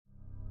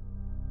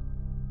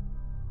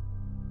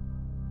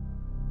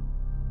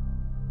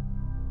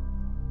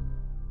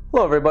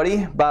Hello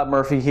everybody, Bob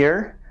Murphy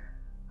here.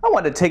 I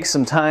wanted to take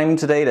some time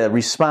today to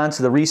respond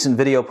to the recent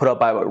video put up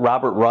by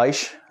Robert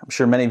Reich. I'm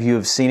sure many of you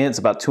have seen it. It's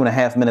about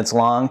 2.5 minutes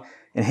long,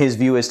 and his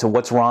view as to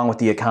what's wrong with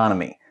the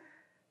economy.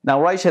 Now,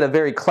 Reich had a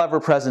very clever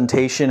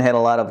presentation, had a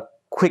lot of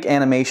quick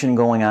animation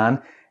going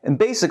on, and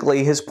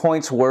basically his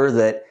points were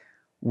that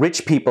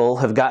rich people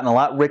have gotten a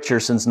lot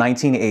richer since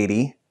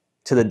 1980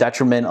 to the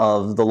detriment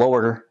of the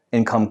lower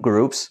income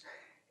groups,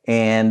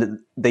 and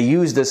they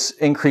use this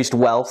increased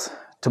wealth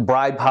to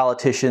bribe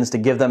politicians, to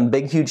give them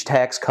big, huge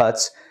tax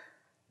cuts.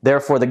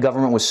 Therefore, the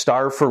government was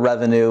starved for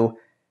revenue,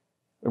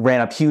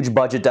 ran up huge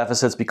budget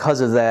deficits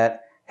because of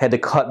that, had to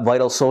cut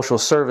vital social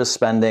service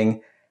spending,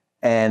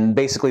 and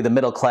basically the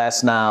middle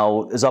class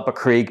now is up a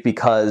creek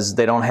because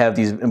they don't have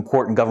these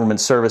important government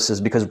services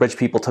because rich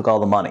people took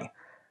all the money.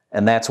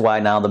 And that's why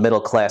now the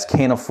middle class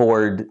can't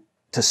afford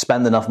to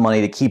spend enough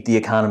money to keep the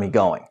economy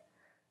going.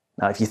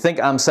 Now, if you think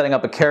I'm setting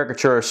up a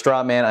caricature or a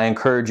straw man, I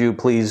encourage you,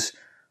 please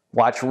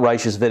watch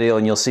Reich's video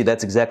and you'll see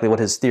that's exactly what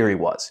his theory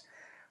was.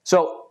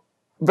 So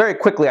very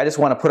quickly, I just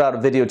want to put out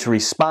a video to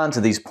respond to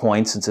these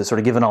points and to sort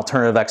of give an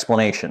alternative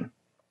explanation.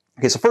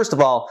 Okay, so first of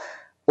all,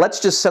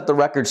 let's just set the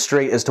record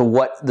straight as to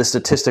what the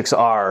statistics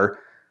are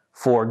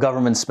for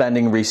government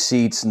spending,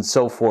 receipts, and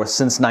so forth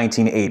since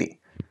 1980.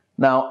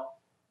 Now,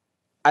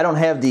 I don't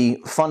have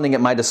the funding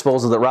at my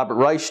disposal that Robert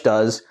Reich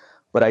does,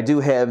 but I do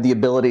have the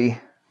ability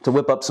to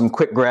whip up some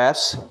quick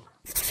graphs.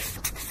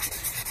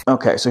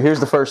 Okay, so here's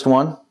the first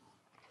one.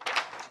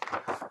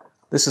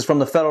 This is from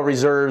the Federal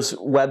Reserve's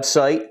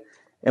website,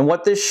 and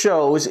what this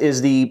shows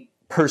is the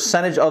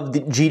percentage of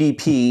the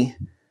GDP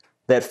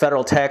that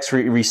federal tax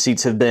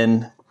receipts have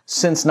been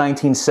since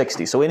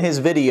 1960. So in his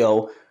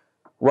video,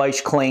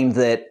 Reich claimed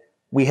that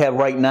we have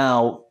right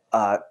now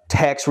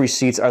tax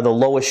receipts are the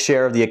lowest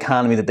share of the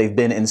economy that they've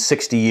been in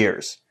 60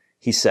 years,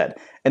 he said.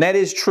 And that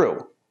is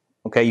true.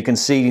 Okay, you can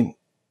see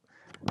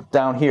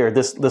down here,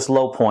 this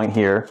low point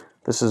here,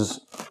 this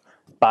is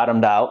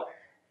bottomed out.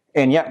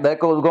 And yeah, that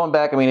going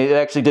back, I mean, it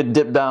actually did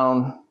dip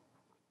down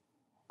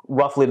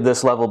roughly to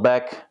this level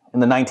back in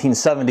the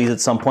 1970s at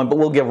some point, but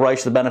we'll give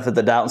Reich the benefit of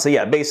the doubt and say,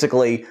 yeah,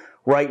 basically,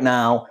 right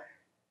now,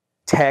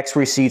 tax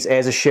receipts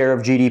as a share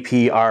of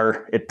GDP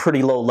are at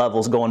pretty low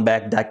levels going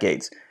back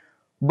decades.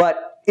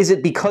 But is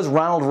it because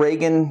Ronald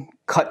Reagan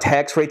cut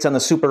tax rates on the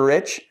super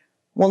rich?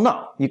 Well,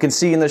 no. You can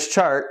see in this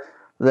chart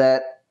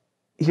that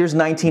here's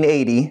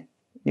 1980.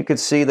 You could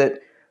see that,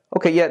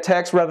 okay, yeah,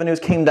 tax revenues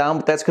came down,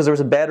 but that's because there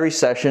was a bad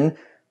recession.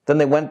 Then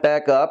they went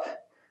back up,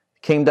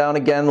 came down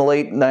again in the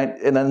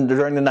and then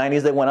during the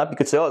 90s they went up. You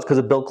could say, oh, it's because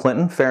of Bill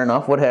Clinton. Fair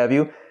enough, what have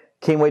you.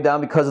 Came way down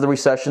because of the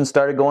recession,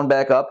 started going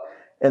back up,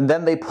 and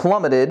then they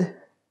plummeted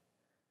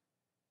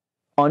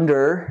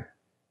under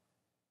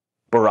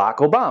Barack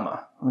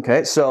Obama.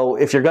 Okay, so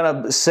if you're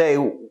going to say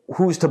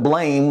who's to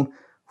blame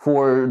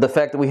for the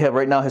fact that we have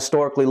right now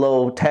historically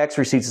low tax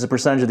receipts as a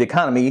percentage of the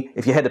economy,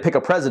 if you had to pick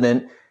a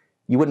president,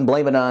 you wouldn't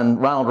blame it on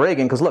Ronald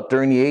Reagan, because look,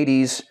 during the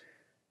 80s,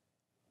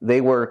 they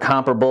were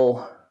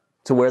comparable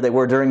to where they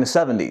were during the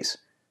 70s.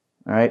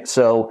 All right,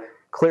 so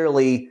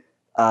clearly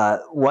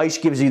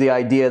Reich gives you the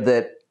idea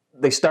that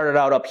they started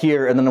out up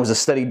here and then there was a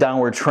steady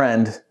downward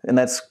trend, and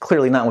that's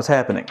clearly not what's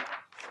happening.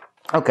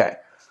 Okay,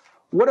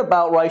 what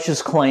about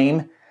Reich's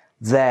claim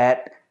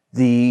that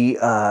the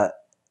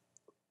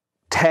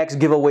tax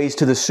giveaways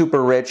to the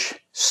super rich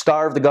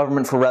starved the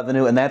government for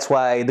revenue, and that's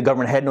why the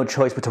government had no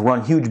choice but to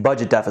run huge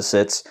budget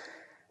deficits,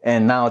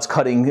 and now it's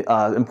cutting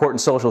important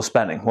social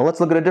spending? Well,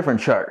 let's look at a different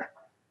chart.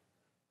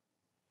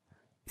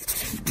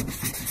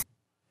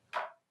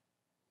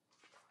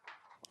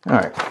 All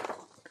right.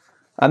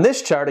 On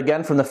this chart,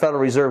 again from the Federal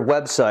Reserve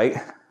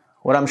website,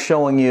 what I'm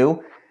showing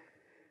you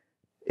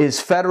is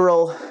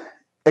federal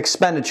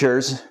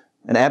expenditures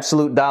in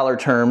absolute dollar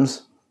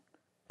terms.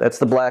 That's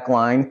the black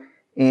line.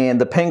 And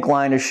the pink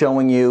line is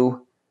showing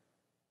you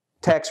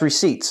tax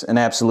receipts in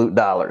absolute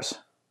dollars,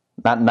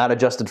 not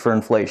adjusted for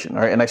inflation.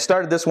 All right. And I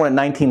started this one in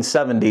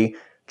 1970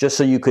 just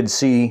so you could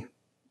see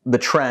the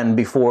trend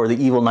before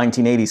the evil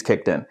 1980s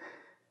kicked in.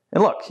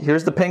 And look,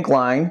 here's the pink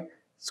line.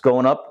 It's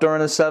going up during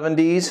the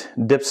 70s,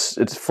 dips,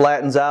 it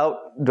flattens out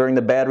during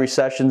the bad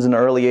recessions in the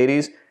early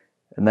 80s,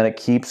 and then it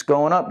keeps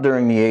going up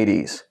during the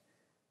 80s.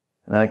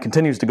 And then it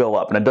continues to go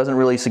up, and it doesn't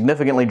really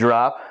significantly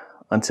drop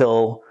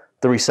until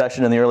the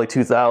recession in the early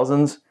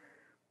 2000s,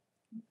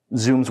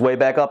 zooms way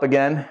back up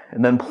again,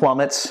 and then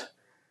plummets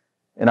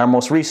in our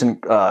most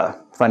recent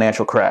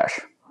financial crash.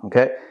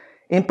 Okay?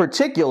 In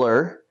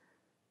particular,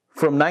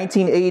 from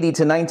 1980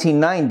 to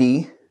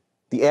 1990,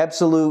 the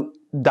absolute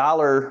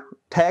dollar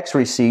tax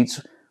receipts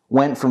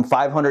went from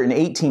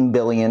 $518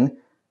 billion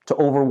to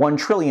over $1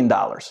 trillion.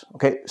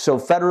 Okay, so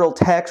federal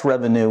tax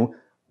revenue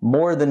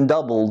more than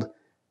doubled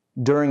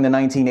during the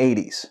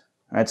 1980s.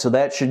 All right, so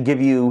that should give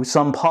you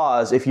some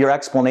pause if your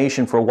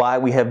explanation for why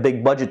we have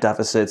big budget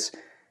deficits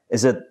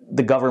is that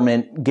the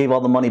government gave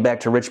all the money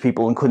back to rich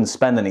people and couldn't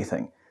spend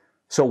anything.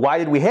 So why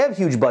did we have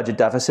huge budget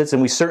deficits?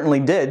 And we certainly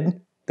did.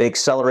 They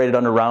accelerated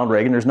under Ronald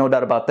Reagan. There's no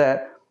doubt about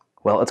that.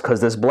 Well, it's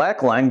because this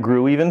black line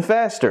grew even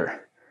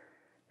faster.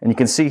 And you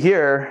can see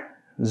here,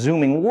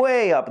 zooming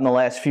way up in the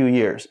last few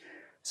years.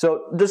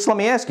 So just let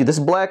me ask you, this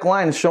black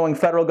line is showing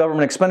federal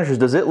government expenditures.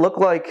 Does it look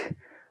like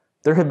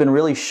there have been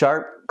really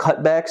sharp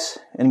cutbacks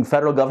in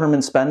federal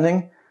government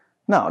spending?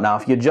 No. Now,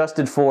 if you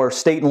adjusted for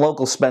state and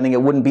local spending,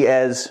 it wouldn't be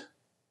as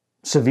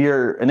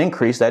severe an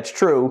increase. That's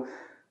true.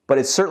 But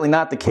it's certainly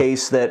not the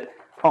case that,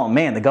 oh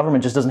man, the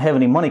government just doesn't have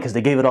any money because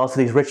they gave it all to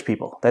these rich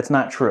people. That's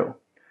not true.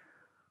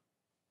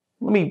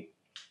 Let me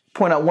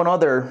point out one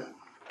other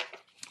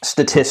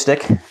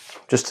statistic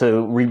just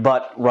to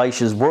rebut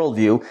Reich's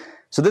worldview.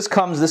 So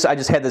I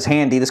just had this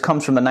handy. This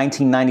comes from the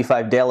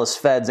 1995 Dallas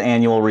Fed's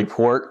annual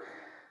report.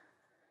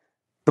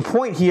 The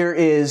point here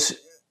is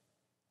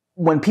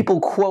when people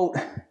quote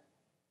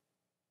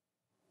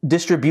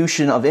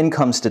distribution of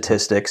income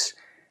statistics,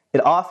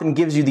 it often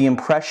gives you the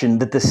impression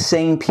that the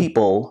same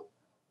people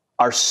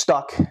are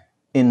stuck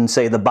in,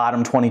 say, the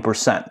bottom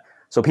 20%.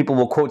 So people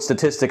will quote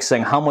statistics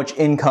saying how much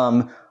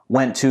income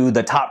went to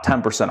the top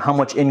 10%, how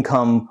much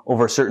income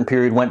over a certain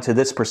period went to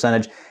this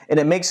percentage, and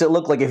it makes it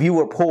look like if you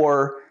were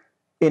poor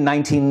in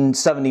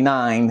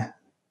 1979,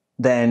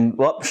 then,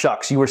 well,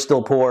 shucks, you were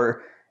still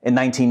poor in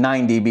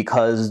 1990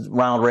 because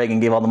Ronald Reagan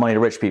gave all the money to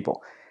rich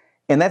people.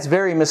 And that's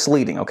very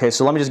misleading, okay?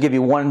 So let me just give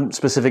you one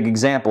specific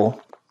example.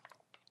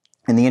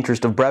 In the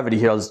interest of brevity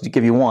here, I'll just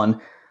give you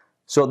one.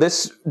 So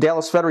this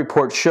Dallas Fed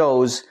report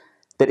shows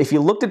that if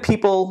you looked at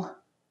people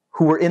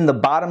who were in the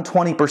bottom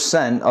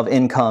 20% of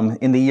income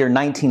in the year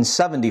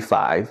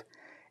 1975,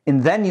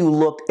 and then you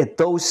looked at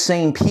those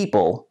same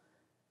people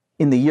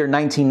in the year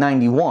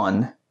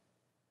 1991,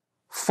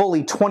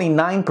 fully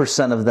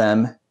 29% of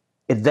them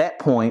at that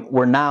point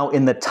were now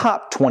in the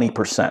top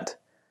 20%.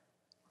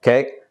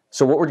 Okay?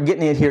 So what we're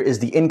getting at here is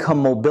the income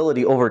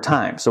mobility over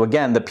time. So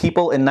again, the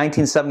people in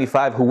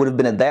 1975 who would have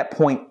been at that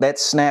point, that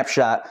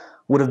snapshot,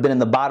 would have been in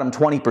the bottom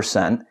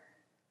 20%.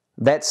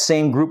 That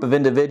same group of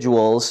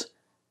individuals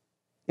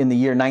in the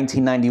year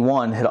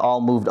 1991 had all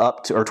moved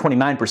up to, or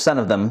 29%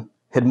 of them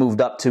had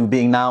moved up to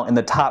being now in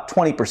the top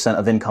 20%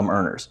 of income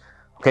earners.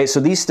 Okay, so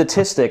these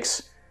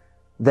statistics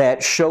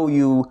that show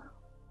you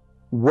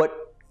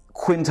what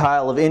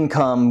quintile of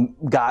income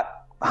got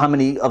how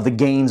many of the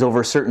gains over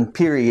a certain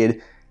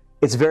period,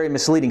 it's very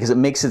misleading because it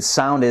makes it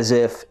sound as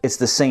if it's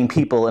the same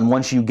people, and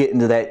once you get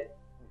into that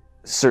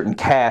certain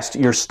caste,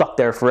 you're stuck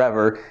there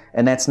forever,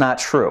 and that's not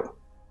true.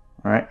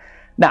 All right.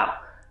 Now,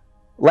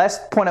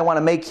 last point I want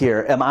to make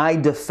here, am I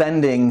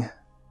defending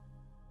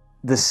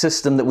the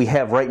system that we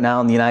have right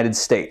now in the United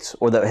States,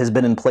 or that has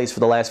been in place for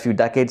the last few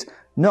decades?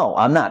 No,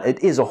 I'm not.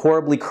 It is a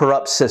horribly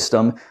corrupt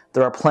system.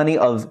 There are plenty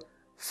of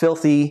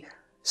filthy,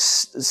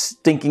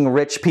 stinking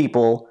rich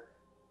people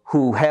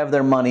who have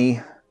their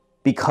money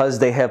because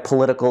they have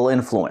political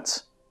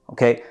influence,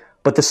 okay?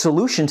 But the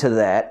solution to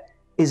that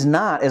is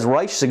not, as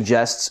Reich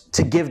suggests,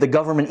 to give the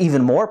government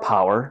even more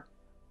power,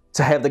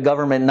 to have the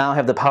government now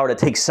have the power to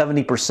take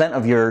 70%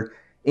 of your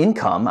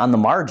income on the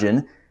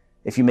margin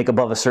if you make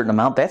above a certain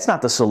amount. That's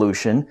not the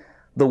solution.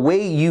 The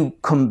way you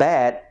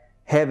combat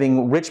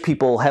having rich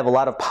people have a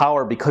lot of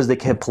power because they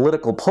have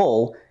political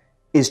pull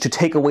is to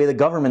take away the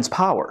government's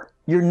power.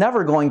 You're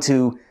never going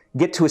to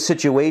get to a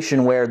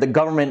situation where the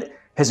government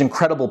has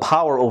incredible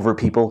power over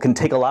people, can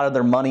take a lot of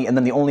their money, and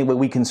then the only way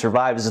we can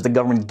survive is if the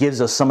government gives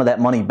us some of that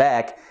money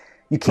back.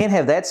 You can't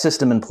have that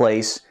system in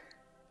place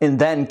and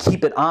then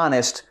keep it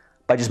honest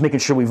by just making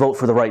sure we vote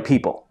for the right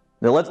people.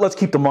 Now, let's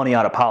keep the money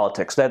out of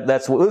politics.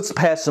 Let's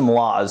pass some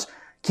laws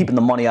keeping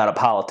the money out of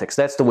politics.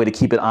 That's the way to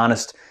keep it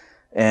honest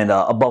and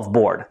above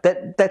board.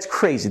 That's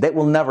crazy. That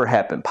will never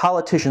happen.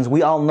 Politicians,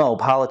 we all know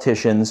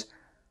politicians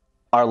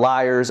are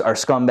liars, are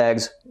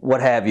scumbags, what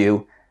have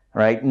you.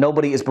 Right?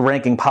 Nobody is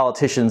ranking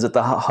politicians at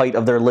the height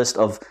of their list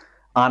of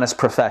honest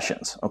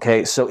professions.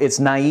 Okay? So it's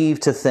naive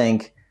to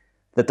think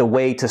that the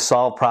way to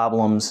solve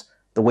problems,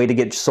 the way to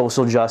get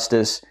social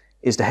justice,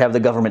 is to have the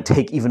government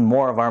take even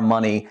more of our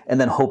money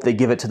and then hope they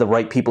give it to the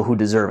right people who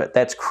deserve it.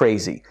 That's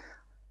crazy.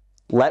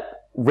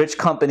 Let rich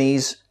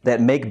companies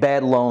that make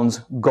bad loans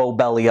go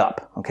belly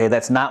up. Okay?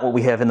 That's not what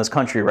we have in this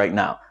country right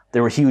now.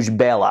 There were huge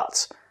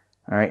bailouts.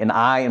 All right, and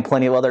I and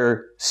plenty of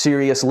other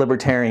serious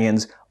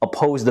libertarians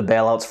oppose the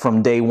bailouts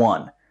from day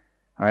one.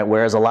 All right,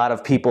 whereas a lot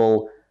of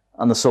people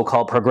on the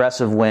so-called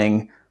progressive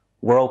wing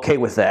were okay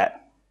with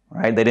that.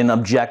 Right? They didn't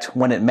object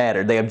when it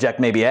mattered. They object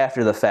maybe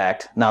after the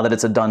fact, now that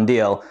it's a done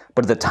deal.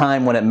 But at the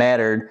time when it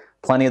mattered,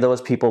 plenty of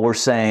those people were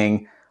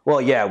saying, well,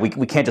 yeah, we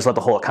can't just let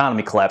the whole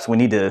economy collapse. We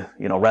need to,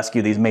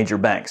 rescue these major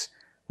banks.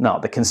 No,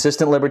 the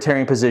consistent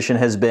libertarian position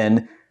has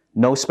been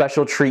no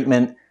special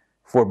treatment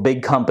for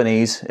big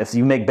companies. If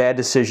you make bad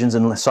decisions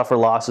and suffer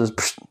losses,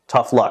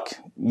 tough luck.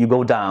 You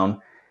go down.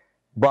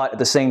 But at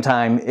the same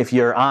time, if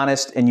you're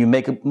honest and you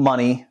make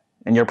money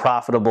and you're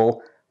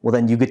profitable, well,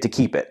 then you get to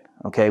keep it.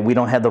 Okay? We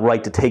don't have the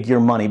right to take your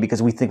money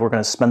because we think we're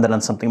going to spend it on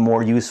something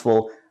more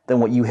useful than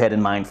what you had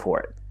in mind for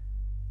it.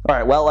 All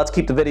right, well, let's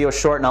keep the video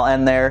short and I'll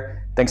end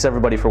there. Thanks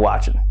everybody for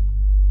watching.